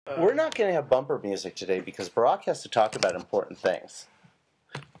We're not going to have bumper music today because Barak has to talk about important things.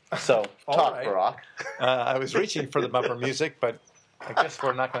 So, talk, right. Barak. I was reaching for the bumper music, but I guess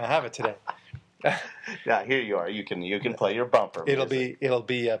we're not going to have it today. Yeah, here you are. You can play your bumper music. It'll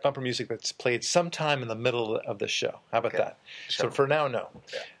be bumper music that's played sometime in the middle of the show. How about that? Sure. So for now, no.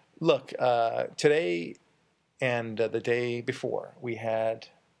 Yeah. Look, today and the day before, we had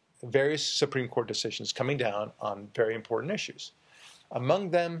various Supreme Court decisions coming down on very important issues. Among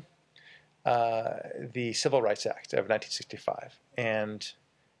them, the Civil Rights Act of 1965 and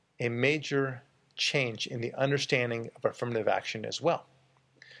a major change in the understanding of affirmative action as well.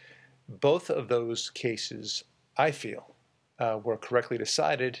 Both of those cases, I feel, were correctly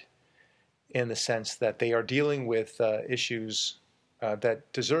decided in the sense that they are dealing with issues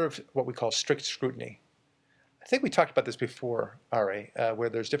that deserve what we call strict scrutiny. I think we talked about this before, Ari, where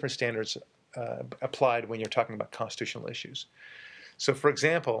there's different standards applied when you're talking about constitutional issues. So, for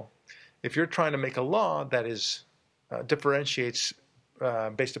example, if you're trying to make a law that is differentiates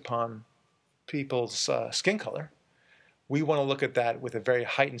based upon people's skin color, we want to look at that with a very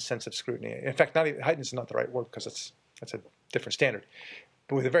heightened sense of scrutiny. In fact, not even, heightened is not the right word because that's a different standard,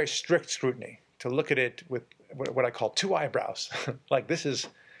 but with a very strict scrutiny to look at it with what I call two eyebrows. Like this is,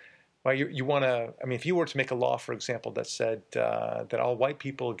 well, you want to. I mean, if you were to make a law, for example, that said that all white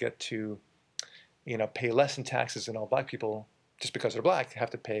people get to, pay less in taxes and all black people, just because they're black, have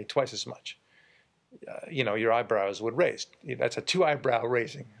to pay twice as much. Your eyebrows would raise. That's a two eyebrow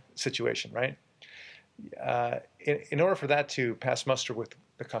raising situation, right? In order for that to pass muster with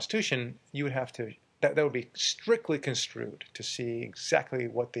the Constitution, you would have to, that would be strictly construed to see exactly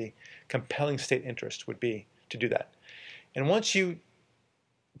what the compelling state interest would be to do that. And once you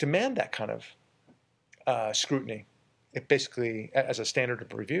demand that kind of scrutiny, it basically, as a standard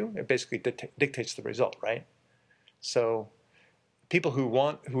of review, it basically dictates the result, right? So people who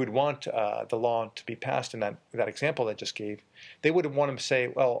would want the law to be passed in that example I just gave, they would want to say,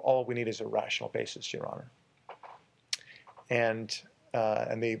 well, all we need is a rational basis, Your Honor. And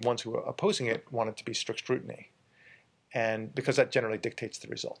the ones who are opposing it want it to be strict scrutiny, and because that generally dictates the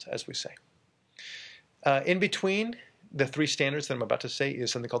result, as we say. In between the three standards that I'm about to say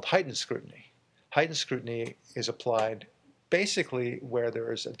is something called heightened scrutiny. Heightened scrutiny is applied basically where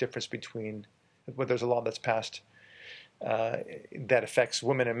there is a difference between, where there's a law that's passed that affects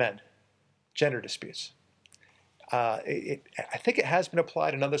women and men, gender disputes. I think it has been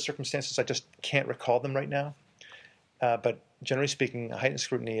applied in other circumstances. I just can't recall them right now. But generally speaking, heightened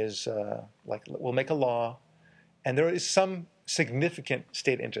scrutiny is like we'll make a law, and there is some significant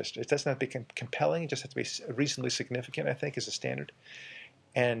state interest. It doesn't have to be compelling. It just has to be reasonably significant, I think, is a standard.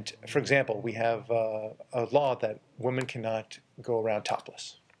 And, for example, we have a law that women cannot go around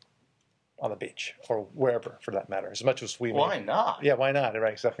topless on the beach or wherever, for that matter, as much as we Why not? Yeah, why not?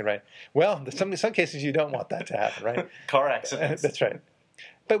 Right, exactly right. Well, in some cases you don't want that to happen, right? Car accidents. That's right.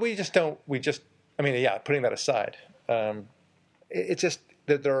 But we just don't. Putting that aside, it's just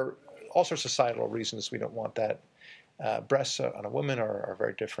that there are all sorts of societal reasons we don't want that. Breasts on a woman are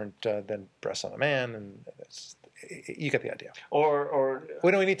very different than breasts on a man, and you get the idea. Or we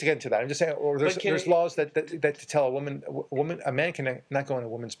don't need to get into that. I'm just saying, or there's laws that to tell a man cannot go in a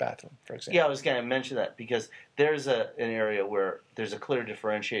woman's bathroom, for example. Yeah, I was going to mention that because there's an area where there's a clear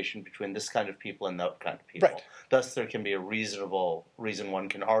differentiation between this kind of people and that kind of people. Right. Thus, there can be a reasonable reason one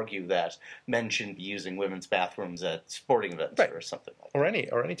can argue that men shouldn't be using women's bathrooms at sporting events or something like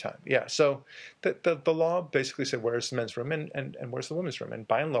that. Or any time. Yeah. So the law basically said where's the men's room and where's the women's room. And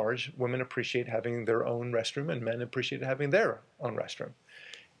by and large, women appreciate having their own restroom and men appreciate having their own restroom.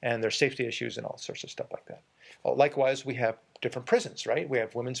 And there's safety issues and all sorts of stuff like that. Well, likewise, we have different prisons, right? We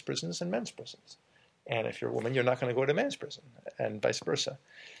have women's prisons and men's prisons. And if you're a woman, you're not going to go to men's prison and vice versa.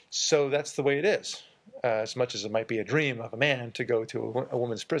 So that's the way it is. As much as it might be a dream of a man to go to a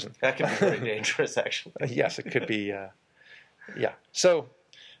woman's prison. That can be very dangerous, actually. Yes, it could be. Yeah. So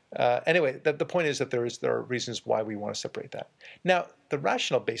anyway, the point is that there are reasons why we want to separate that. Now, the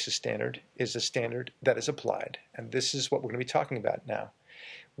rational basis standard is a standard that is applied, and this is what we're going to be talking about now,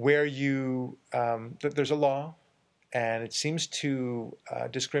 where there's a law, and it seems to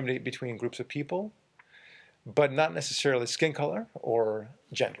discriminate between groups of people, but not necessarily skin color or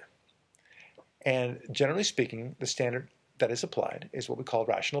gender. And generally speaking, the standard that is applied is what we call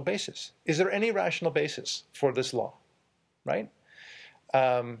rational basis. Is there any rational basis for this law, right?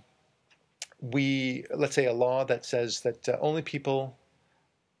 Let's say a law that says that only people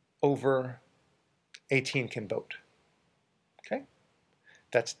over 18 can vote. Okay?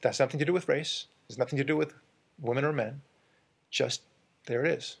 That's nothing to do with race. There's nothing to do with women or men. Just there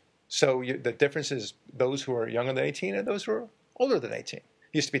it is. So the difference is those who are younger than 18 and those who are older than 18.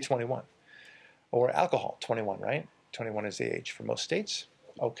 Used to be 21. Or alcohol, 21, right? 21 is the age for most states.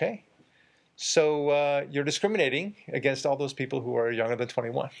 Okay. So you're discriminating against all those people who are younger than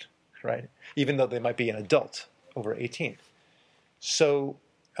 21, right? Even though they might be an adult over 18. So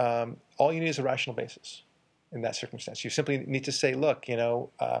all you need is a rational basis in that circumstance. You simply need to say, look,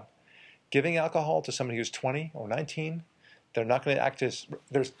 giving alcohol to somebody who's 20 or 19, they're not going to act as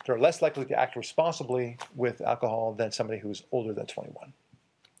they're less likely to act responsibly with alcohol than somebody who's older than 21.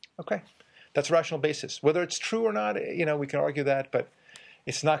 Okay, that's a rational basis. Whether it's true or not, we can argue that, but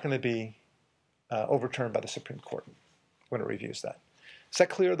it's not going to be overturned by the Supreme Court when it reviews that. Is that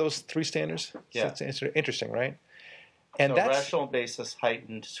clear? Those three standards. Yeah, so that's interesting, right? And so that's rational basis,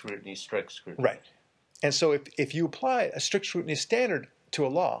 heightened scrutiny, strict scrutiny. Right. And so if you apply a strict scrutiny standard to a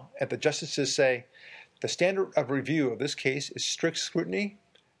law, and the justices say the standard of review of this case is strict scrutiny,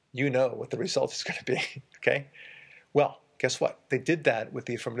 you know what the result is going to be. Okay? Well, guess what? They did that with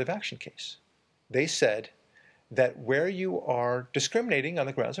the affirmative action case. They said that where you are discriminating on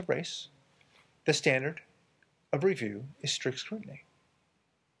the grounds of race, the standard of review is strict scrutiny.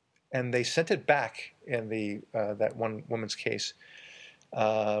 And they sent it back in that one woman's case.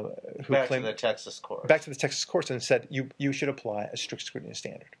 Back to the Texas courts. Back to the Texas courts and said you should apply a strict scrutiny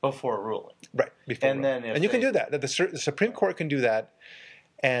standard before ruling. Right. Before and ruling. then and you can do that. The Supreme Court can do that,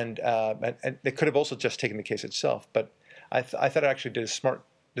 and they could have also just taken the case itself. But I thought it actually did a smart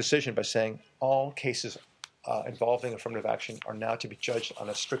decision by saying all cases involving affirmative action are now to be judged on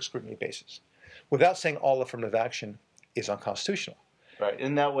a strict scrutiny basis, without saying all affirmative action is unconstitutional. Right.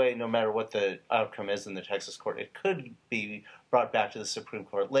 In that way, no matter what the outcome is in the Texas court, it could be brought back to the Supreme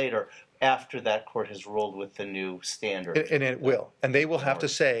Court later after that court has ruled with the new standard. And it will. And they will have to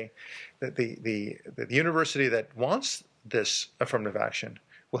say that the university that wants this affirmative action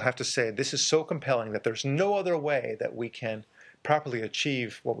will have to say this is so compelling that there's no other way that we can properly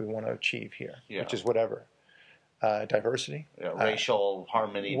achieve what we want to achieve here, which is whatever. Diversity. Racial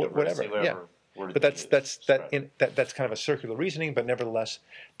harmony, diversity, whatever. But that's kind of a circular reasoning, but nevertheless,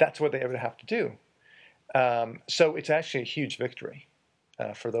 that's what they ever have to do. So it's actually a huge victory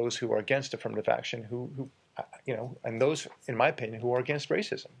for those who are against affirmative action, who and those, in my opinion, who are against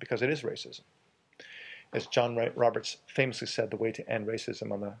racism, because it is racism. As John Roberts famously said, the way to end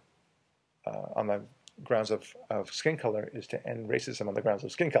racism on the grounds of skin color is to end racism on the grounds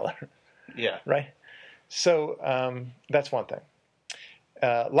of skin color. Yeah. Right? So that's one thing.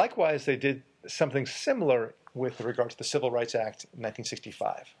 Likewise, they did something similar with regard to the Civil Rights Act in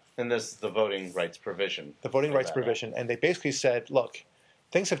 1965. And this is the voting rights provision. The voting rights provision. And they basically said, look,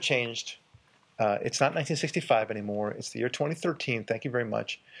 things have changed. It's not 1965 anymore. It's the year 2013. Thank you very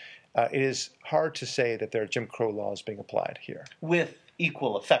much. It is hard to say that there are Jim Crow laws being applied here. With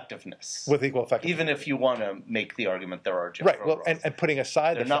equal effectiveness. With equal effectiveness. Even if you want to make the argument there are Jim Crow laws. Right, and putting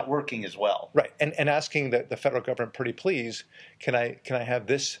aside they're not working as well. Right, and asking the federal government, pretty please, can I have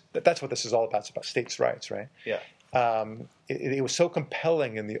this? That's what this is all about. It's about states' rights, right? Yeah. It was so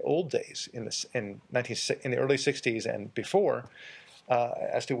compelling in the old days, in the early 60s and before,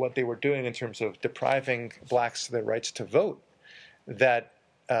 as to what they were doing in terms of depriving blacks of their rights to vote, that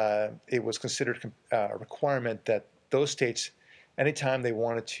it was considered a requirement that those states, anytime they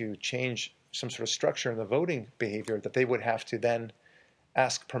wanted to change some sort of structure in the voting behavior, that they would have to then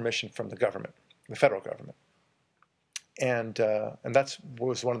ask permission from the government, the federal government, and that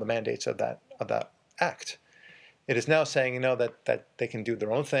was one of the mandates of that act. It is now saying, that they can do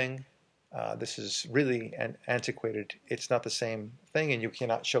their own thing. This is really antiquated. It's not the same thing, and you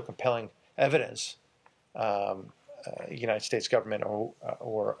cannot show compelling evidence. United States government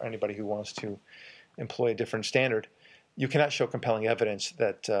or anybody who wants to employ a different standard, you cannot show compelling evidence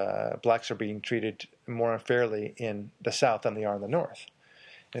that blacks are being treated more unfairly in the South than they are in the North.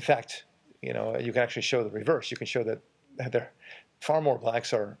 In fact, you can actually show the reverse. You can show that there far more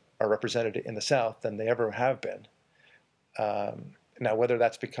blacks are represented in the South than they ever have been. Now, whether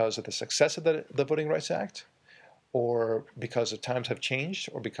that's because of the success of the Voting Rights Act, or because the times have changed,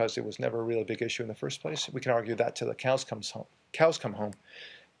 or because it was never a really big issue in the first place, we can argue that till the cows come home.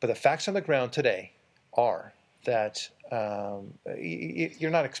 But the facts on the ground today are that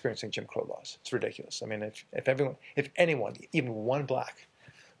you're not experiencing Jim Crow laws. It's ridiculous. I mean, if anyone, even one black,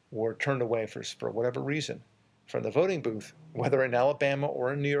 were turned away for whatever reason from the voting booth, whether in Alabama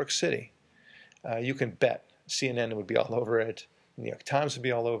or in New York City, you can bet CNN would be all over it, New York Times would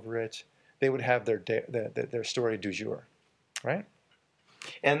be all over it. They would have their story du jour, right?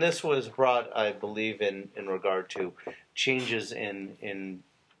 And this was brought, I believe, in regard to changes in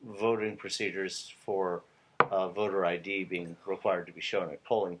voting procedures for voter ID being required to be shown at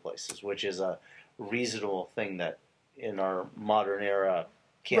polling places, which is a reasonable thing that in our modern era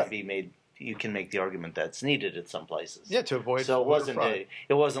can't Right. be made. You can make the argument that's needed at some places. Yeah, to avoid So fraud.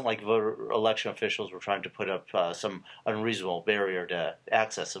 it wasn't like election officials were trying to put up some unreasonable barrier to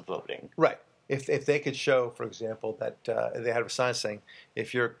access of voting. Right. If they could show, for example, that they had a sign saying,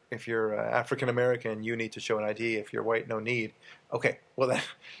 if you're African American, you need to show an ID. If you're white, no need. Okay. Well,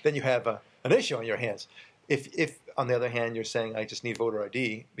 then you have an issue on your hands. If on the other hand you're saying I just need voter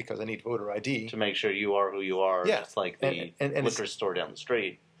ID because I need voter ID To make sure you are who you are, Yeah. just like the And liquor store down the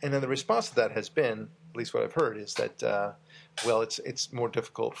street. And then the response to that has been, at least what I've heard, is that well, it's more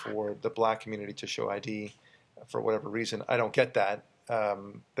difficult for the black community to show ID for whatever reason. I don't get that.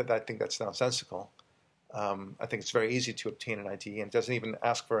 I think that's nonsensical. I think it's very easy to obtain an ID, and it doesn't even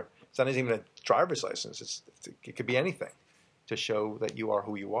ask for. It's not even a driver's license. It could be anything to show that you are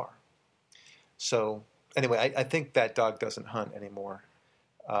who you are. So anyway, I think that dog doesn't hunt anymore,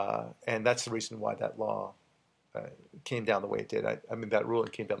 and that's the reason why that law came down the way it did. I mean, that ruling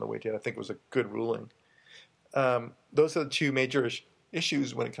came down the way it did. I think it was a good ruling. Those are the two major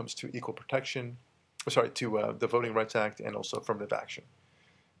issues when it comes to equal protection. Sorry, to the Voting Rights Act and also affirmative action.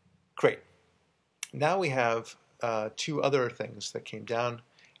 Great. Now we have two other things that came down,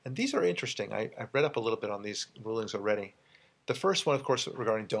 and these are interesting. I've read up a little bit on these rulings already. The first one, of course,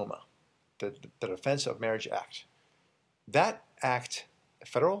 regarding DOMA, the Defense of Marriage Act. That act,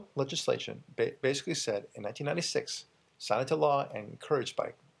 federal legislation, basically said in 1996, signed into law and encouraged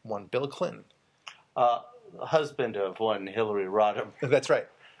by one Bill Clinton. Husband of one Hillary Rodham. That's right.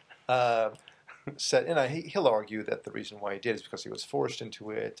 Said, and he'll argue that the reason why he did is because he was forced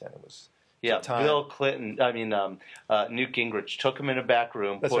into it, and it was time. Bill Clinton. I mean, Newt Gingrich took him in a back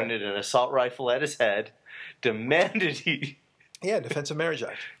room, That's pointed an assault rifle at his head, demanded he. Yeah, Defense of Marriage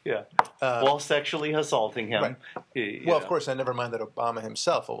Act. Yeah, while sexually assaulting him. Right. Well, of course, and never mind that Obama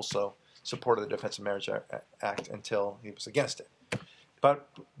himself also supported the Defense of Marriage Act until he was against it. But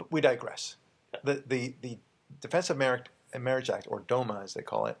we digress. The Defense of Marriage Act, or DOMA as they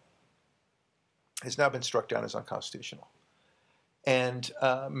call it, has now been struck down as unconstitutional. And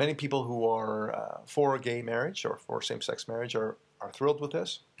many people who are for gay marriage or for same-sex marriage are thrilled with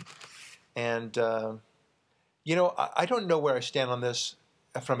this. And, I don't know where I stand on this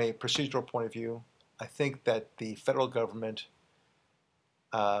from a procedural point of view. I think that the federal government,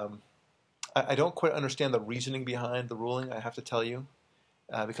 I don't quite understand the reasoning behind the ruling, I have to tell you,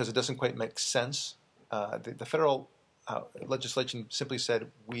 because it doesn't quite make sense. The federal legislation simply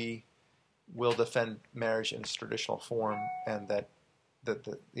said we will defend marriage in its traditional form, and that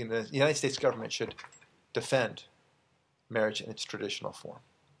the United States government should defend marriage in its traditional form.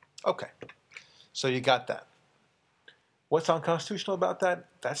 Okay, so you got that. What's unconstitutional about that?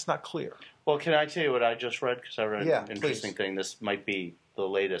 That's not clear. Well, can I tell you what I just read? Because I read an interesting please. thing. This might be the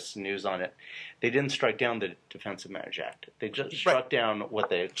latest news on it. They didn't strike down the Defense of Marriage Act. They just struck down what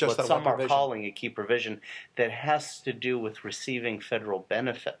some are calling a key provision that has to do with receiving federal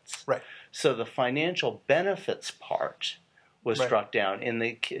benefits. Right. So the financial benefits part was struck down in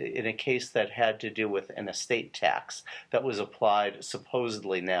a case that had to do with an estate tax that was applied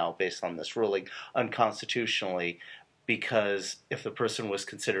supposedly now, based on this ruling, unconstitutionally, because if the person was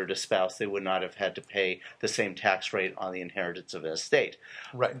considered a spouse, they would not have had to pay the same tax rate on the inheritance of an estate.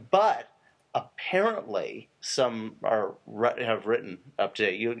 Right. But apparently, some have written up to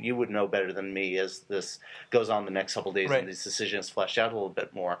date. You would know better than me as this goes on the next couple of days and these decisions flesh out a little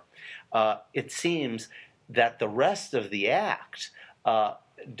bit more. It seems that the rest of the act,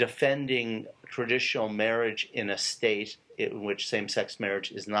 defending traditional marriage in a state in which same-sex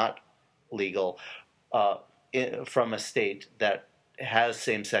marriage is not legal, from a state that has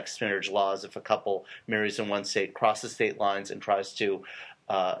same-sex marriage laws, if a couple marries in one state, crosses state lines, and tries to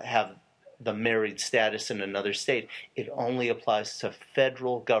have the married status in another state, it only applies to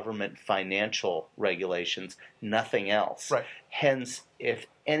federal government financial regulations, nothing else. Right. Hence, if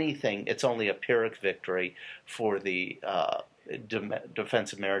anything, it's only a Pyrrhic victory for the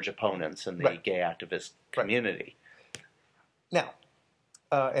defense of marriage opponents and the gay activist community. Now,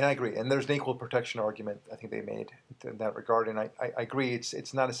 and I agree, and there's an equal protection argument I think they made in that regard, and I agree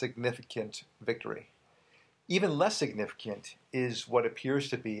it's not a significant victory. Even less significant is what appears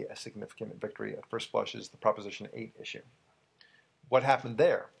to be a significant victory at first blush, is the Proposition 8 issue. What happened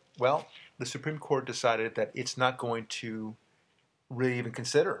there? Well, the Supreme Court decided that it's not going to really even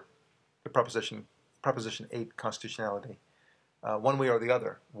consider the Proposition 8 constitutionality one way or the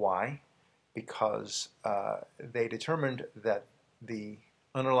other. Why? Because they determined that the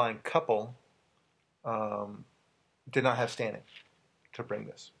underlying couple did not have standing to bring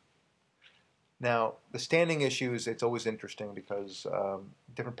this. Now, the standing issues, it's always interesting because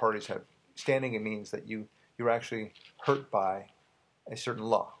different parties have standing. It means that you're actually hurt by a certain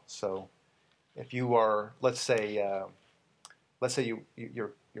law. So if you are, let's say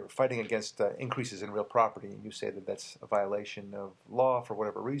you're fighting against increases in real property, and you say that that's a violation of law for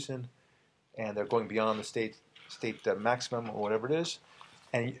whatever reason, and they're going beyond the state maximum or whatever it is,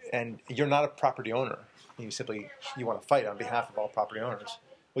 and you're not a property owner, and you want to fight on behalf of all property owners.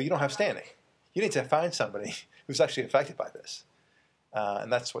 Well, you don't have standing. You need to find somebody who's actually affected by this,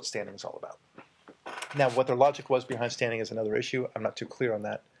 and that's what standing is all about. Now, what their logic was behind standing is another issue. I'm not too clear on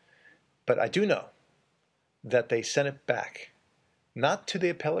that, but I do know that they sent it back, not to the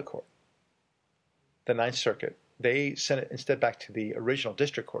appellate court, the Ninth Circuit. They sent it instead back to the original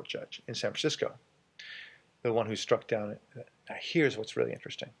district court judge in San Francisco, the one who struck down it. Now, here's what's really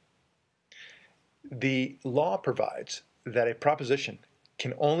interesting. The law provides that a proposition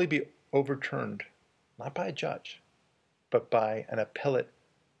can only be overturned, not by a judge, but by an appellate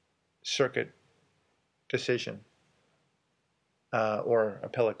circuit decision, or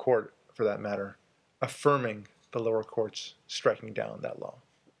appellate court, for that matter, affirming the lower court's striking down that law.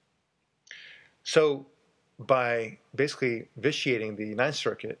 So by basically vitiating the Ninth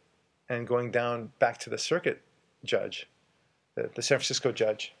Circuit and going down back to the circuit judge, the San Francisco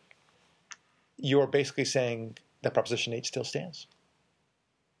judge, you're basically saying that Proposition 8 still stands.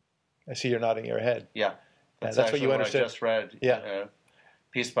 I see you're nodding your head. Yeah. That's what you understood. I just read. Yeah. A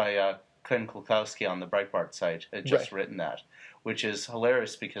piece by Ken Kulkowski on the Breitbart site had just written that, which is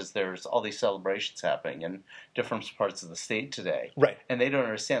hilarious because there's all these celebrations happening in different parts of the state today. Right. And they don't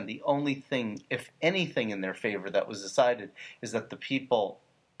understand. The only thing, if anything in their favor that was decided, is that the people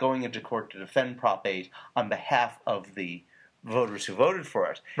going into court to defend Prop 8 on behalf of the voters who voted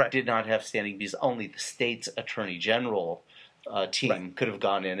for it did not have standing because only the state's attorney general team could have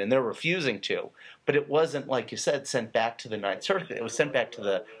gone in, and they're refusing to. But it wasn't, like you said, sent back to the Ninth Circuit. It was sent back to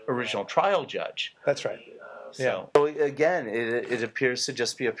the original trial judge. That's right. So again, it appears to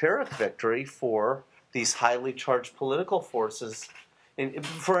just be a Pyrrhic victory for these highly charged political forces.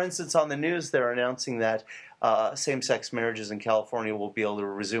 For instance, on the news, they're announcing that same-sex marriages in California will be able to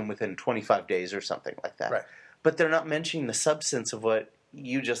resume within 25 days or something like that. Right. But they're not mentioning the substance of what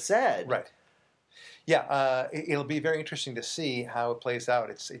you just said. Right. Yeah, it'll be very interesting to see how it plays out.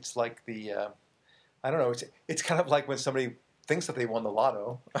 It's like the, I don't know, it's kind of like when somebody thinks that they won the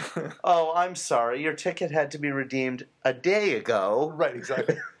lotto. Oh, I'm sorry. Your ticket had to be redeemed a day ago. Right,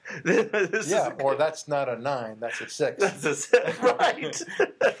 exactly. Or that's not a 9, that's a 6. That's a 6, right.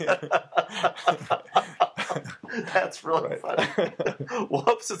 That's really funny.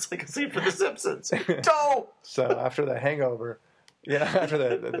 Whoops, it's like a scene for The Simpsons. Don't! So after the hangover, after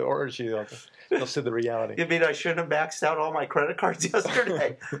the orgy, they'll see the reality. You mean I shouldn't have maxed out all my credit cards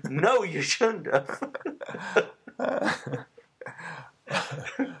yesterday? No, you shouldn't have.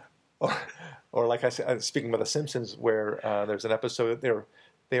 or like I said, speaking about The Simpsons, where there's an episode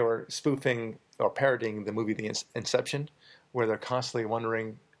they were spoofing or parodying the movie The Inception, where they're constantly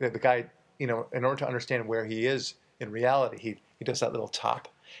wondering the guy, in order to understand where he is in reality, he does that little top,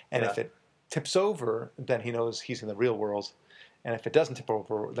 and if it tips over, then he knows he's in the real world. And if it doesn't tip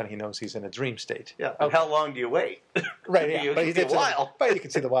over, then he knows he's in a dream state. Yeah. Okay. How long do you wait? Right. Yeah. But a while. But you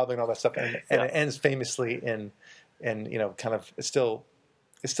can see the wilding and all that stuff, and it ends famously in kind of it's still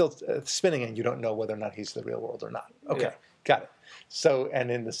spinning, and you don't know whether or not he's in the real world or not. Okay, got it. So,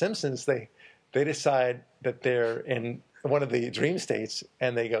 and in The Simpsons, they decide that they're in one of the dream states,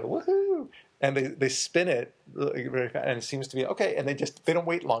 and they go woohoo, and they spin it, and it seems to be okay, and they don't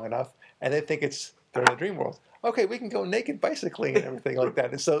wait long enough, and they think they're in the dream world. Okay, we can go naked bicycling and everything like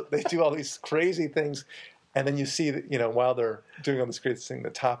that. And so they do all these crazy things. And then you see that, while they're doing all this crazy thing, the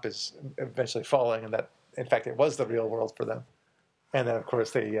top is eventually falling. And that, in fact, it was the real world for them. And then, of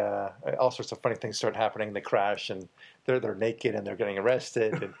course, they all sorts of funny things start happening. They crash, and they're naked, and they're getting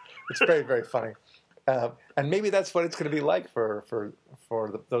arrested. And it's very, very funny. And maybe that's what it's going to be like for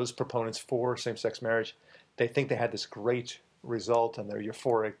those proponents for same-sex marriage. They think they had this great result, and they're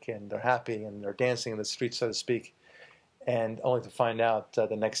euphoric, and they're happy, and they're dancing in the streets, so to speak, and only to find out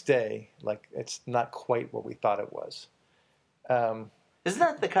the next day, like, it's not quite what we thought it was. Isn't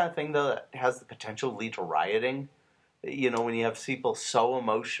that the kind of thing, though, that has the potential to lead to rioting? When you have people so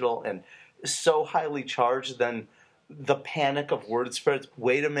emotional and so highly charged, then the panic of word spreads.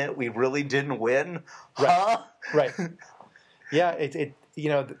 Wait a minute, we really didn't win? Huh? Right. Yeah,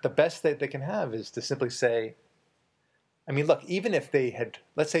 the best that they can have is to simply say, I mean, look, even if they had,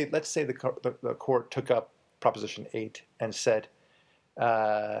 let's say the court took up Proposition 8 and said,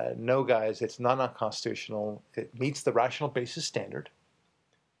 no, guys, it's not unconstitutional. It meets the rational basis standard,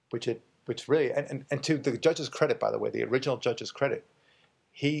 which really, and to the judge's credit, by the way, the original judge's credit,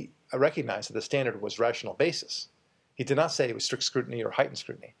 he recognized that the standard was rational basis. He did not say it was strict scrutiny or heightened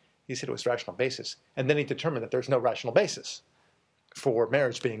scrutiny. He said it was rational basis. And then he determined that there's no rational basis for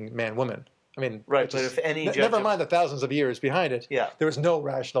marriage being man-woman. I mean, right, but if any judge... Never mind the thousands of years behind it, there was no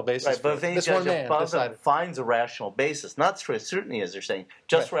rational basis. Right, but if any judge above them finds a rational basis, not strict scrutiny, as they're saying,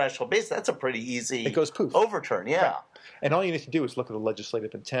 just rational basis, that's a pretty easy overturn, Right. And all you need to do is look at the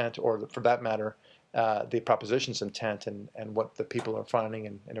legislative intent, or for that matter, the proposition's intent, and what the people are finding,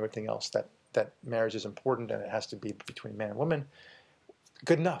 and everything else, that marriage is important and it has to be between man and woman.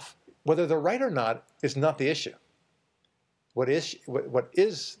 Good enough. Whether they're right or not is not the issue. What is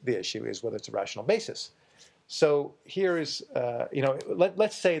the issue is whether it's a rational basis. So here is,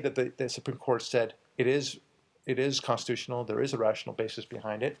 let's say that the Supreme Court said it is constitutional, there is a rational basis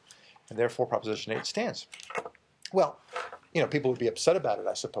behind it, and therefore Proposition 8 stands. Well, people would be upset about it,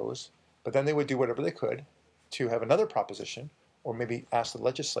 I suppose, but then they would do whatever they could to have another proposition, or maybe ask the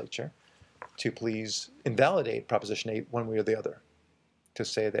legislature to please invalidate Proposition 8 one way or the other, to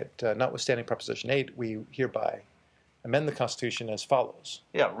say that notwithstanding Proposition 8, we hereby amend the Constitution as follows.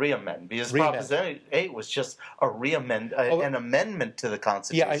 Yeah, re-amend, because Proposition 8 was just an amendment to the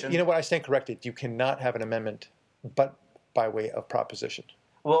Constitution. Yeah, you know what, I stand corrected. You cannot have an amendment but by way of proposition.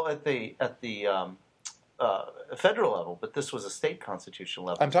 Well, at the federal level, but this was a state constitutional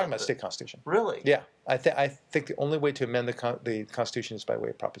level. I'm talking about state constitution. Really? Yeah, I think the only way to amend the Constitution is by way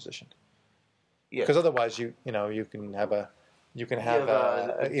of proposition. Yeah. Because otherwise, you can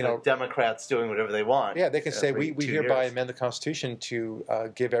have Democrats doing whatever they want. Yeah, they can say we hereby amend the Constitution to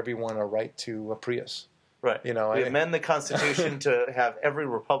give everyone a right to a Prius. Right. We amend the Constitution to have every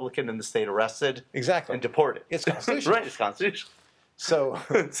Republican in the state arrested. Exactly. And deported. It's constitutional. Right. It's constitutional. So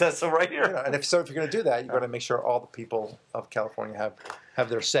it says so right here. And if you're going to do that, you've got to make sure all the people of California have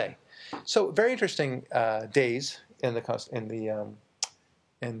their say. So very interesting days in the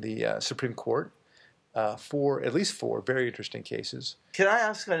Supreme Court. At least four very interesting cases. Can I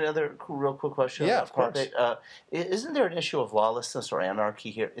ask another real quick question? Yeah, of course. Isn't there an issue of lawlessness or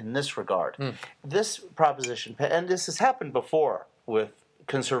anarchy here in this regard? This proposition, and this has happened before with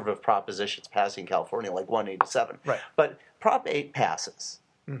conservative propositions passing California, like 187. Right. But Prop 8 passes.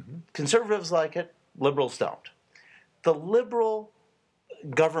 Mm-hmm. Conservatives like it, liberals don't. The liberal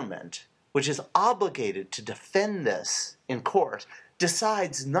government, which is obligated to defend this in court,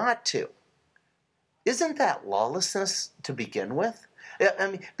 decides not to. Isn't that lawlessness to begin with?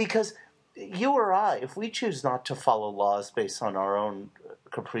 I mean, because you or I, if we choose not to follow laws based on our own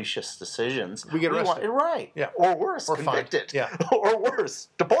capricious decisions, we get arrested. Right. Yeah. Or worse, or convicted. Fined. Yeah. Or worse,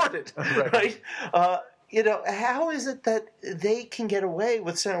 deported. Right. How is it that they can get away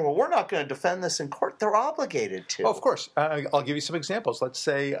with saying, well, we're not going to defend this in court? They're obligated to. Oh, of course. I'll give you some examples. Let's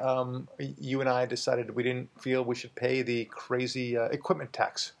say you and I decided we didn't feel we should pay the crazy equipment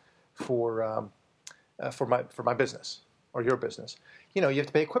tax for my business or your business. You have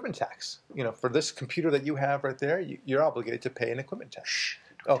to pay equipment tax. For this computer that you have right there, you're obligated to pay an equipment tax. Shh.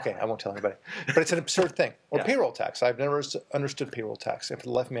 Okay, I won't tell anybody. But it's an absurd thing. Or payroll tax. I've never understood payroll tax. If it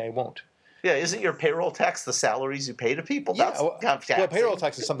left me, I won't. Yeah, isn't your payroll tax the salaries you pay to people? Yeah, That's well, payroll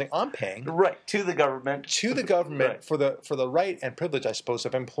tax is something I'm paying. Right, to the government. To the government right. for the right and privilege, I suppose,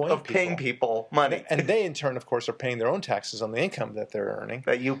 of employing people. Of paying people money. And they, in turn, of course, are paying their own taxes on the income that they're earning.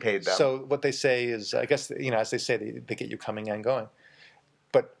 That you paid them. So what they say is, I guess, as they say, they get you coming and going.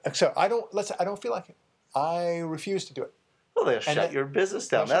 But so I don't feel like it. I refuse to do it. Well, they'll shut your business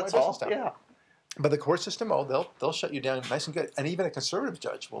down. That's all. Yeah. But the court system, they'll shut you down nice and good. And even a conservative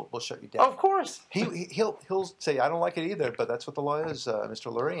judge will shut you down. Of course. He'll say, I don't like it either, but that's what the law is,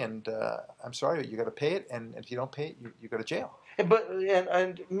 Mr. Lurie, and I'm sorry, you got to pay it, and if you don't pay it, you go to jail.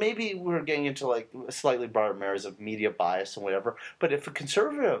 And maybe we're getting into like slightly broader matters of media bias and whatever, but if a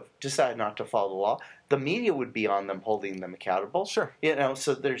conservative decided not to follow the law, the media would be on them, holding them accountable. Sure.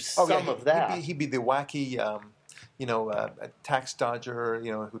 So there's some of that. He'd be the wacky... a tax dodger,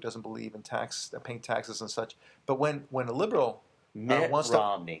 who doesn't believe in paying taxes and such. But when a liberal wants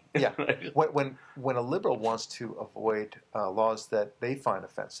Romney. when a liberal wants to avoid laws that they find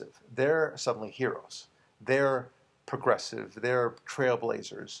offensive, they're suddenly heroes. They're progressive. They're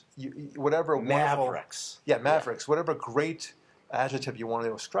trailblazers. Whatever Mavericks. Mavericks. Yeah. Whatever great adjective you want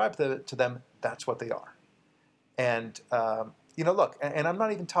to ascribe to them, that's what they are. And look, and I'm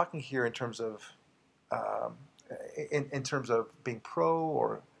not even talking here in terms of. In terms of being pro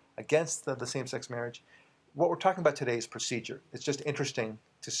or against the same-sex marriage, what we're talking about today is procedure. It's just interesting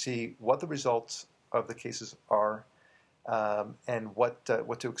to see what the results of the cases are and what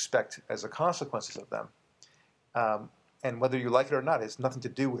to expect as the consequences of them. And whether you like it or not has nothing to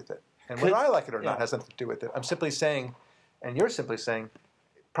do with it. And whether I like it or not has nothing to do with it. I'm simply saying, and you're simply saying,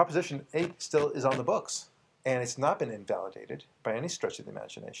 Proposition 8 still is on the books. and it's not been invalidated by any stretch of the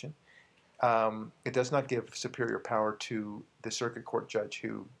imagination. It does not give superior power to the circuit court judge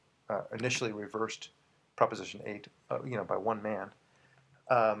who initially reversed Proposition 8, by one man.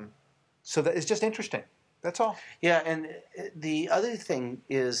 So that is just interesting. That's all. Yeah, and the other thing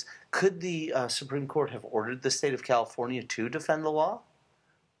is, could the Supreme Court have ordered the state of California to defend the law?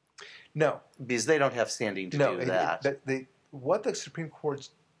 No. Because they don't have standing to do that. What the Supreme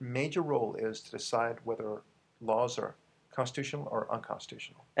Court's major role is to decide whether laws are constitutional or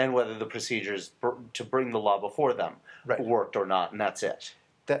unconstitutional. And whether the procedures to bring the law before them worked or not, and that's it.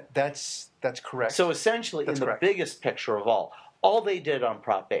 That's correct. So essentially, the biggest picture of all they did on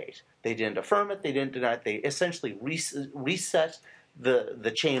Prop 8, they didn't affirm it, they didn't deny it, they essentially reset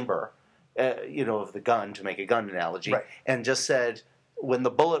the chamber, of the gun, to make a gun analogy, and just said, when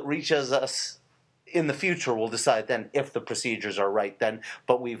the bullet reaches us in the future, we'll decide then if the procedures are right then.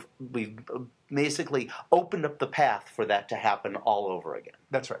 But we've basically opened up the path for that to happen all over again.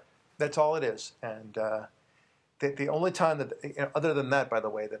 That's right. That's all it is. And the only time that, other than that, by the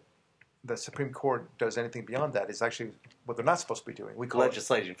way, that the Supreme Court does anything beyond that is actually what they're not supposed to be doing. We call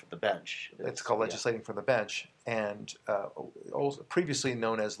legislating from the bench. It's called legislating from the bench, and previously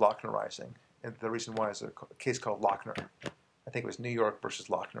known as Lochnerizing. And the reason why is a case called Lochner. I think it was New York versus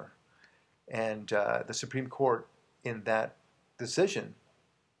Lochner. And the Supreme Court, in that decision,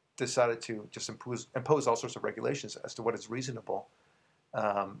 decided to just impose all sorts of regulations as to what is reasonable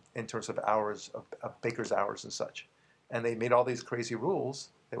in terms of hours, of baker's hours and such. And they made all these crazy rules.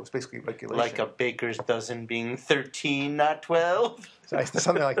 It was basically regulation. Like a baker's dozen being 13, not 12?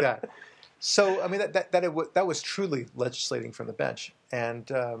 Something like that. So, I mean, that was truly legislating from the bench. And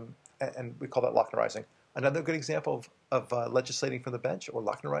we call that Lochnerizing. Another good example of legislating from the bench or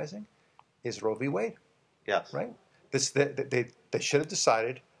Lochnerizing is Roe v. Wade. Yes. Right? They should have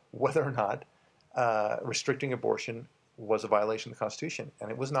decided whether or not restricting abortion was a violation of the Constitution,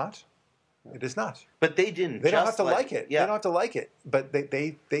 and it was not. It is not. But they didn't. They don't have to like it. Yeah. They don't have to like it. But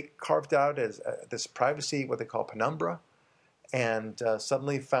they carved out as this privacy, what they call penumbra, and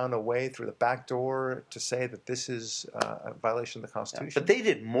suddenly found a way through the back door to say that this is a violation of the Constitution. Yeah, but they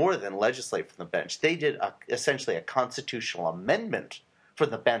did more than legislate from the bench. They did essentially a constitutional amendment from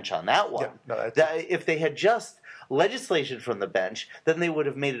the bench on that one. Yeah, if they had just legislated from the bench, then they would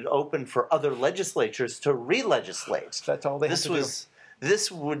have made it open for other legislatures to re-legislate. That's all they had to do.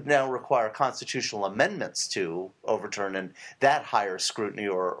 This would now require constitutional amendments to overturn, and that higher scrutiny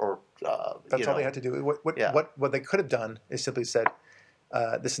or that's all they had to do. What they could have done is simply said,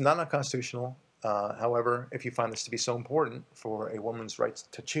 this is not unconstitutional. However, if you find this to be so important for a woman's rights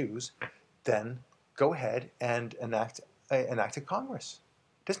to choose, then go ahead and enact a Congress.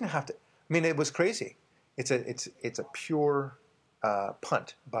 It doesn't have to. I mean, it was crazy. It's a pure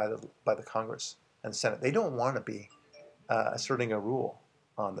punt by the Congress and Senate. They don't want to be asserting a rule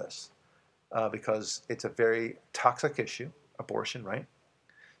on this because it's a very toxic issue, abortion, right?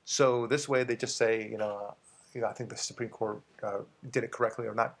 So this way they just say, I think the Supreme Court did it correctly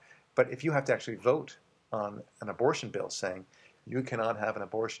or not. But if you have to actually vote on an abortion bill saying you cannot have an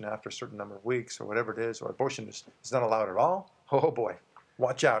abortion after a certain number of weeks or whatever it is, or abortion is not allowed at all, oh boy,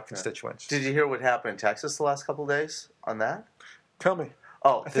 watch out, constituents. Did you hear what happened in Texas the last couple of days on that? Tell me.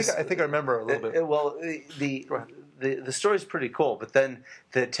 Oh, I think I remember a little bit. Well, the story's pretty cool, but then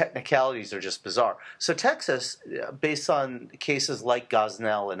the technicalities are just bizarre. So Texas, based on cases like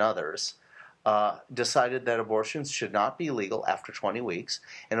Gosnell and others, decided that abortions should not be legal after 20 weeks,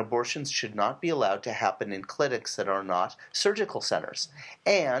 and abortions should not be allowed to happen in clinics that are not surgical centers.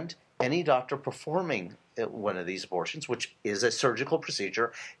 And any doctor performing one of these abortions, which is a surgical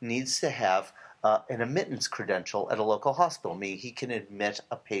procedure, needs to have an admittance credential at a local hospital. Meaning he can admit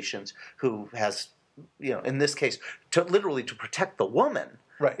a patient who has, in this case, literally to protect the woman.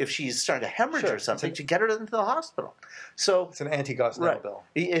 Right. If she's starting to hemorrhage or something, to get her into the hospital. So it's an anti-Gosnell bill.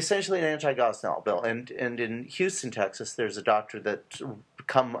 Essentially an anti-Gosnell bill. And in Houston, Texas, there's a doctor that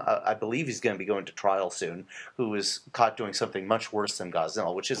I believe he's going to be going to trial soon, who was caught doing something much worse than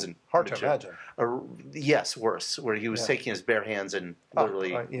Gosnell, which isn't hard to imagine. Yes, worse, where he was taking his bare hands and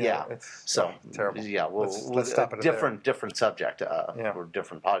literally, It's terrible. Yeah, let's stop it different subject or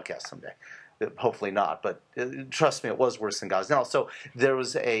different podcast someday. Hopefully not, but trust me, it was worse than Gosnell. So there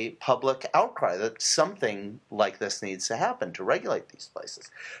was a public outcry that something like this needs to happen to regulate these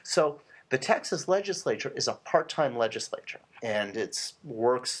places. So the Texas legislature is a part-time legislature, and it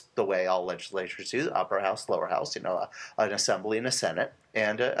works the way all legislatures do: upper house, lower house, an assembly and a senate,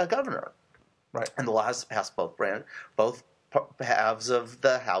 and a governor. Right. And the law has to pass both halves of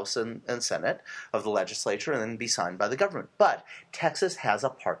the House and Senate of the legislature and then be signed by the government. But Texas has a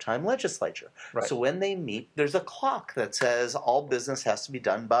part-time legislature. Right. So when they meet, there's a clock that says all business has to be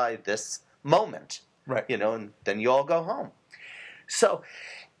done by this moment. Right. And then you all go home. So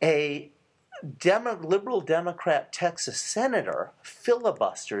a liberal Democrat Texas senator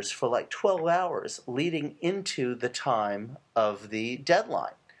filibusters for like 12 hours leading into the time of the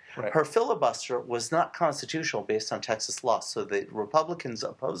deadline. Right. Her filibuster was not constitutional based on Texas law, so the Republicans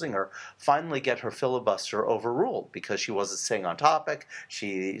opposing her finally get her filibuster overruled because she wasn't staying on topic.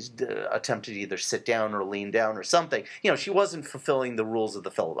 She attempted to either sit down or lean down or something. She wasn't fulfilling the rules of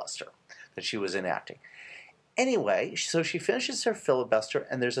the filibuster that she was enacting. Anyway, so she finishes her filibuster,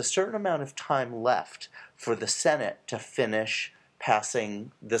 and there's a certain amount of time left for the Senate to finish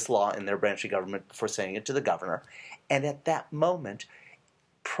passing this law in their branch of government before sending it to the governor. And at that moment,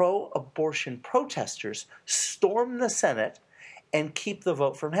 pro-abortion protesters storm the Senate and keep the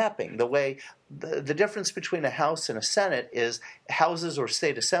vote from happening. The difference between a House and a Senate is houses or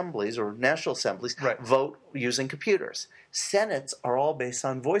state assemblies or national assemblies vote using computers. Senates are all based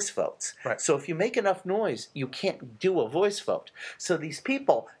on voice votes. Right. So if you make enough noise, you can't do a voice vote. So these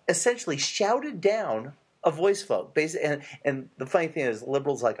people essentially shouted down a voice vote. And the funny thing is,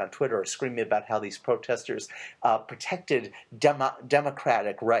 liberals like on Twitter are screaming about how these protesters protected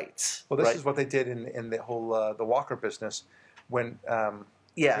democratic rights. Well, this is what they did in the whole the Walker business when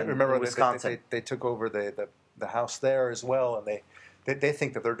remember in Wisconsin. They took over the House there as well, and they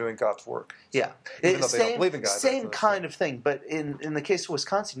think that they're doing God's work. Yeah, even though they don't believe in God. Same kind of thing, but in the case of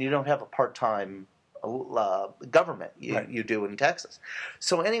Wisconsin, you don't have a part-time government. You do in Texas.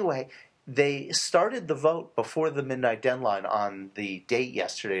 So anyway, they started the vote before the midnight deadline on the date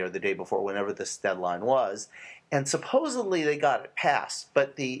yesterday or the day before, whenever this deadline was, and supposedly they got it passed,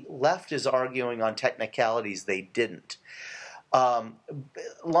 but the left is arguing on technicalities they didn't.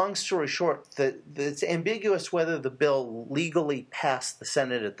 Long story short, it's ambiguous whether the bill legally passed the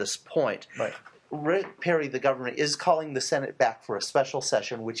Senate at this point. Right. Rick Perry, the governor, is calling the Senate back for a special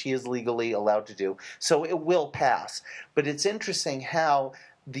session, which he is legally allowed to do, so it will pass. But it's interesting how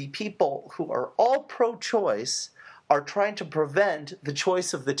the people who are all pro-choice are trying to prevent the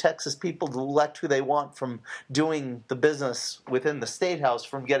choice of the Texas people to elect who they want from doing the business within the State House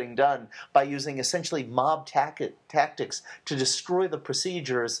from getting done by using essentially mob tactics to destroy the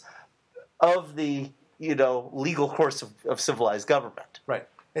procedures of the legal course of civilized government. Right.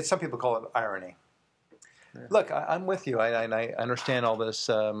 Some people call it irony. Yeah. Look, I'm with you. I understand all this.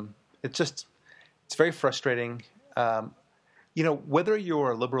 It's very frustrating. Whether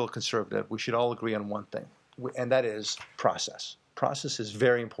you're a liberal or conservative, we should all agree on one thing, and that is process. Process is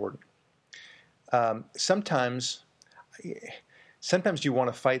very important. Sometimes you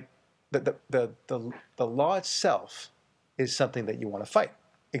want to fight. The law itself is something that you want to fight.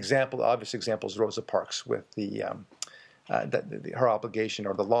 The obvious example is Rosa Parks with her obligation,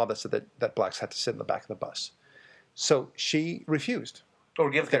 or the law that said that blacks had to sit in the back of the bus. So she refused. Or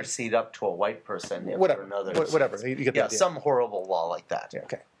give their seat up to a white person. Whatever. You get the idea. Some horrible law like that. Yeah,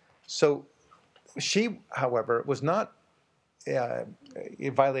 okay. So she, however, was not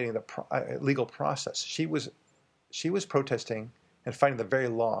violating the legal process. She was protesting and fighting the very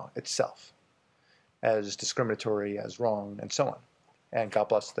law itself as discriminatory, as wrong, and so on. And God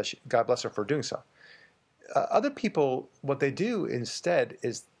bless her for doing so. Other people, what they do instead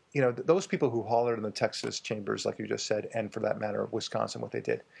is, those people who hollered in the Texas chambers, like you just said, and for that matter, Wisconsin, what they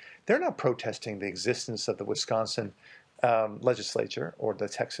did, they're not protesting the existence of the Wisconsin legislature or the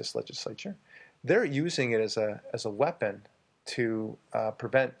Texas legislature. They're using it as a weapon to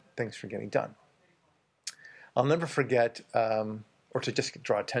prevent things from getting done. I'll never forget, or to just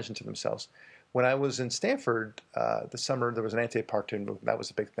draw attention to themselves, when I was in Stanford this summer, there was an anti-apartheid movement. That was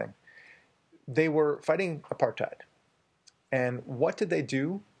a big thing. They were fighting apartheid. And what did they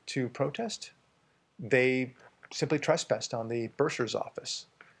do to protest? They simply trespassed on the bursar's office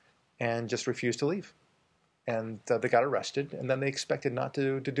and just refused to leave. And they got arrested, and then they expected not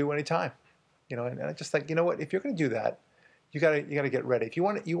to do any time. And I just like, what? If you're going to do that, you got to get ready. If you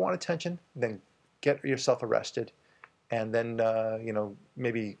want attention, then get yourself arrested, and then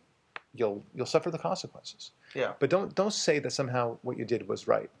maybe you'll suffer the consequences. Yeah. But don't say that somehow what you did was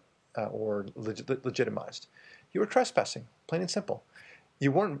right or legitimized. You were trespassing, plain and simple.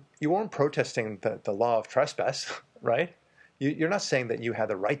 You weren't protesting the law of trespass, right? You're not saying that you had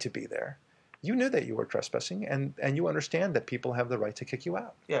the right to be there. You knew that you were trespassing, and you understand that people have the right to kick you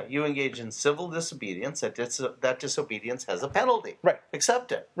out. Yeah, you engage in civil disobedience. That disobedience has a penalty. Right.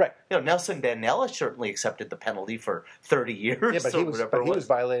 Accept it. Right. Nelson Mandela certainly accepted the penalty for 30 years. Yeah, but he was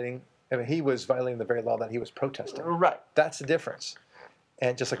violating I mean, he was violating the very law that he was protesting. Right. That's the difference.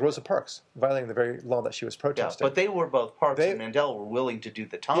 And just like Rosa Parks, violating the very law that she was protesting. Yeah, but they were both, Parks and Mandel were willing to do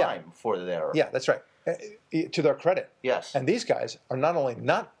the time for their... Yeah, that's right. To their credit. Yes. And these guys are not only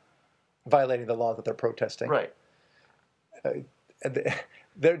not violating the law that they're protesting. Right.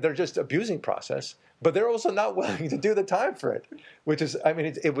 They're just abusing process, but they're also not willing to do the time for it, which is, I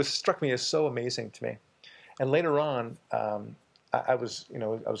mean, it was struck me as so amazing to me. And later on, I was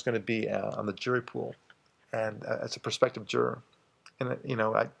going to be on the jury pool, and as a prospective juror, and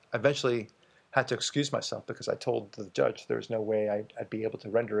I eventually had to excuse myself because I told the judge there was no way I'd be able to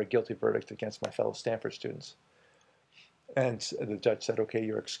render a guilty verdict against my fellow Stanford students. And the judge said, "Okay,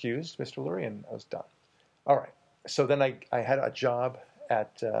 you're excused, Mr. Lurie," and I was done. All right. So then I had a job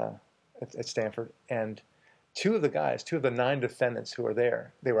at Stanford, and two of the 9 defendants who were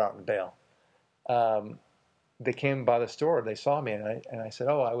there, they were out on bail. They came by the store, they saw me, and I said,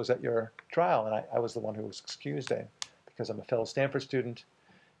 "Oh, I was at your trial, and I was the one who was excused because I'm a fellow Stanford student."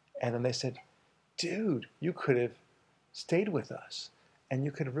 And then they said, "Dude, you could have stayed with us, and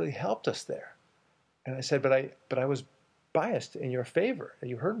you could have really helped us there." And I said, "But I was biased in your favor.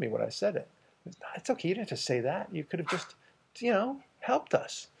 You heard me when I said it." "It's okay. You didn't have to say that. You could have just, helped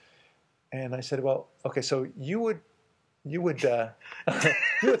us." And I said, "Well, okay. So you would thwart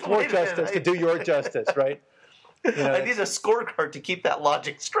justice to do your justice, right?" I need a scorecard to keep that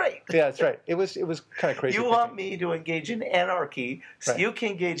logic straight. Yeah, that's right. It was kind of crazy. You want me to engage in anarchy, so you can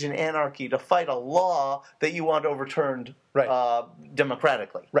engage in anarchy to fight a law that you want overturned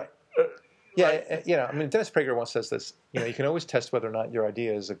democratically. Right. Yeah, I mean, Dennis Prager once says this. You can always test whether or not your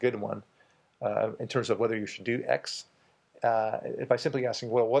idea is a good one in terms of whether you should do X by simply asking,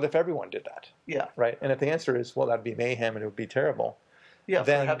 well, what if everyone did that? Yeah. Right? And if the answer is, well, that'd be mayhem and it would be terrible. Yeah,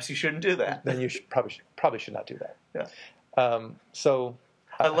 then perhaps you shouldn't do that. Then you probably should not do that. Yeah. So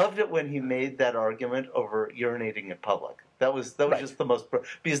I loved it when he made that argument over urinating in public. That was just the most,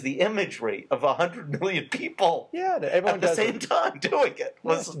 because the imagery of 100 million people everyone at the same time doing it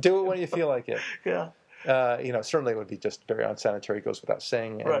was do it when you feel like it. Yeah. Certainly it would be just very unsanitary, goes without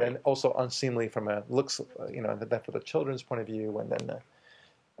saying, and then also unseemly from a looks, that for the children's point of view, and then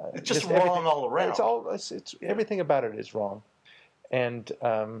it's just wrong all around. It's everything about it is wrong, and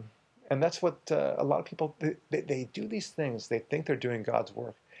that's what a lot of people they do these things. They think they're doing God's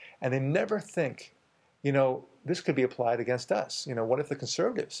work, and they never think, this could be applied against us. What if the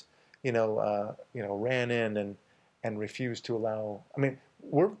conservatives, ran in and refused to allow? I mean,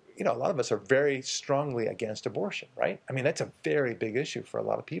 a lot of us are very strongly against abortion, right? I mean, that's a very big issue for a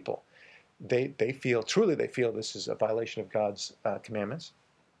lot of people. They feel this is a violation of God's commandments,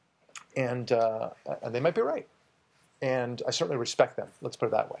 and they might be right. And I certainly respect them. Let's put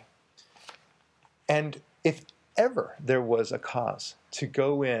it that way. And if ever there was a cause to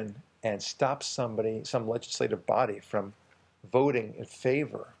go in and stop some legislative body from voting in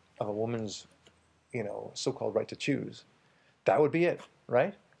favor of a woman's, so-called right to choose, that would be it,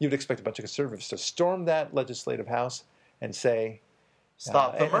 right? You'd expect a bunch of conservatives to storm that legislative house and say,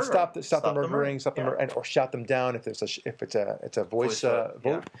 "Stop the murder! Stop the murdering! Stop the murder!" or shout them down if it's a voice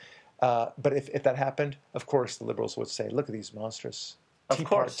vote. But if that happened, of course, the liberals would say, "Look at these monstrous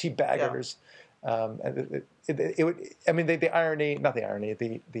tea baggers." It would. I mean, the irony, not the irony,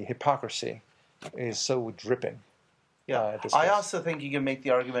 the hypocrisy is so dripping. Yeah, I also think you can make the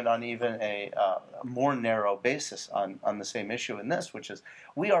argument on even a more narrow basis on the same issue in this, which is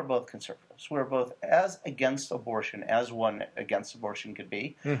we are both conservatives. We're both as against abortion as one against abortion could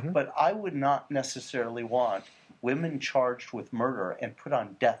be. Mm-hmm. But I would not necessarily want women charged with murder and put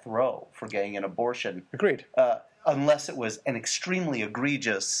on death row for getting an abortion. Agreed. Unless it was an extremely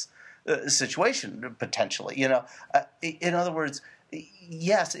egregious situation, potentially. In other words,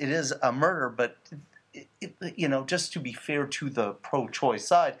 yes, it is a murder, but just to be fair to the pro-choice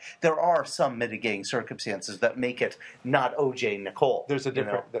side, there are some mitigating circumstances that make it not O.J. Nicole. There's a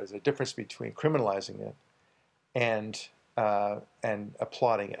difference between criminalizing it and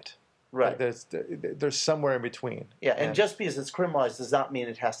applauding it. Right. There's somewhere in between. Yeah, and just because it's criminalized does not mean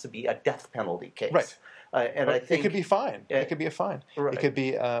it has to be a death penalty case. Right. I think it could be fine. It could be a fine. Right. It could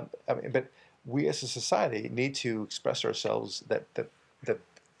be. But we as a society need to express ourselves that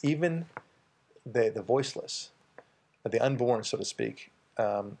even the voiceless, the unborn, so to speak,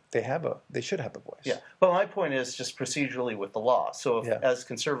 they should have a voice. Yeah. But my point is just procedurally with the law. So if, as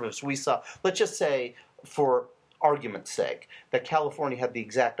conservatives, we saw, let's just say, for argument's sake, that California had the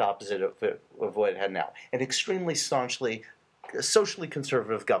exact opposite of what it had now, an extremely staunchly socially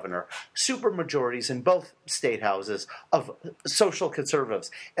conservative governor, super majorities in both state houses of social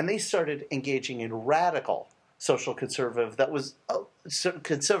conservatives, and they started engaging in radical social conservative that was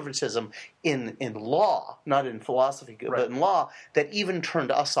conservatism in law, not in philosophy, but in law, that even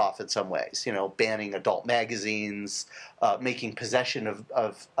turned us off in some ways. Banning adult magazines, making possession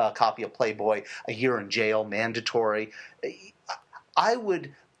of a copy of Playboy a year in jail mandatory. I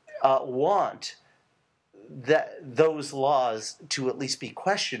would want those laws to at least be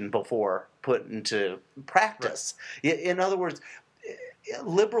questioned before put into practice. In other words,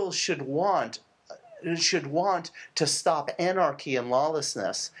 liberals should want to stop anarchy and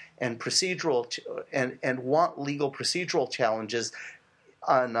lawlessness and and want legal procedural challenges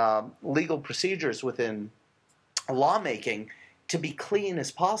on legal procedures within lawmaking to be clean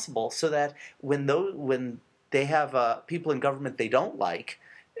as possible, so that when they have people in government they don't like,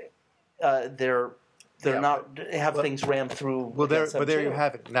 they're not have things rammed through. Well, there you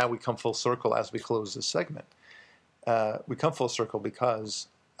have it. Now we come full circle as we close this segment. We come full circle because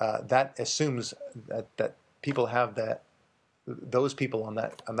that assumes that people have those people on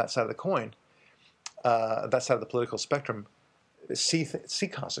that side of the coin, that side of the political spectrum, see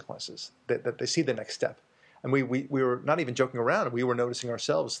consequences, that they see the next step. And we were not even joking around. We were noticing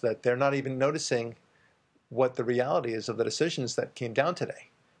ourselves that they're not even noticing what the reality is of the decisions that came down today.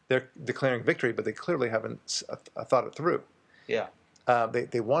 They're declaring victory, but they clearly haven't thought it through. Yeah.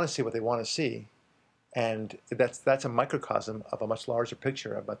 They want to see what they want to see, and that's a microcosm of a much larger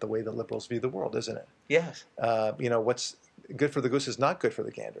picture about the way the liberals view the world, isn't it? Yes. What's good for the goose is not good for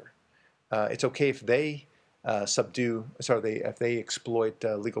the gander. It's okay if they if they exploit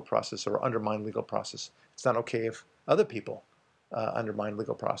legal process or undermine legal process. It's not okay if other people undermine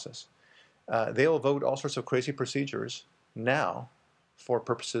legal process. They'll vote all sorts of crazy procedures now for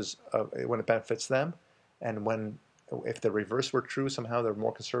purposes of when it benefits them, and if the reverse were true, somehow they're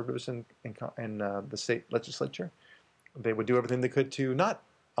more conservatives in the state legislature, they would do everything they could to not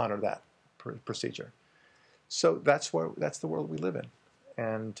honor that procedure. So that's the world we live in,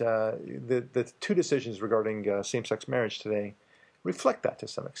 and the two decisions regarding same-sex marriage today reflect that to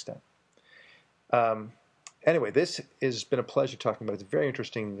some extent. Anyway, this has been a pleasure talking about it. It's very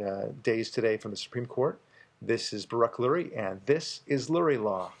interesting days today from the Supreme Court. This is Barak Lurie, and this is Lurie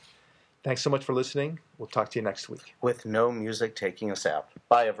Law. Thanks so much for listening. We'll talk to you next week. With no music taking us out.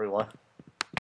 Bye, everyone.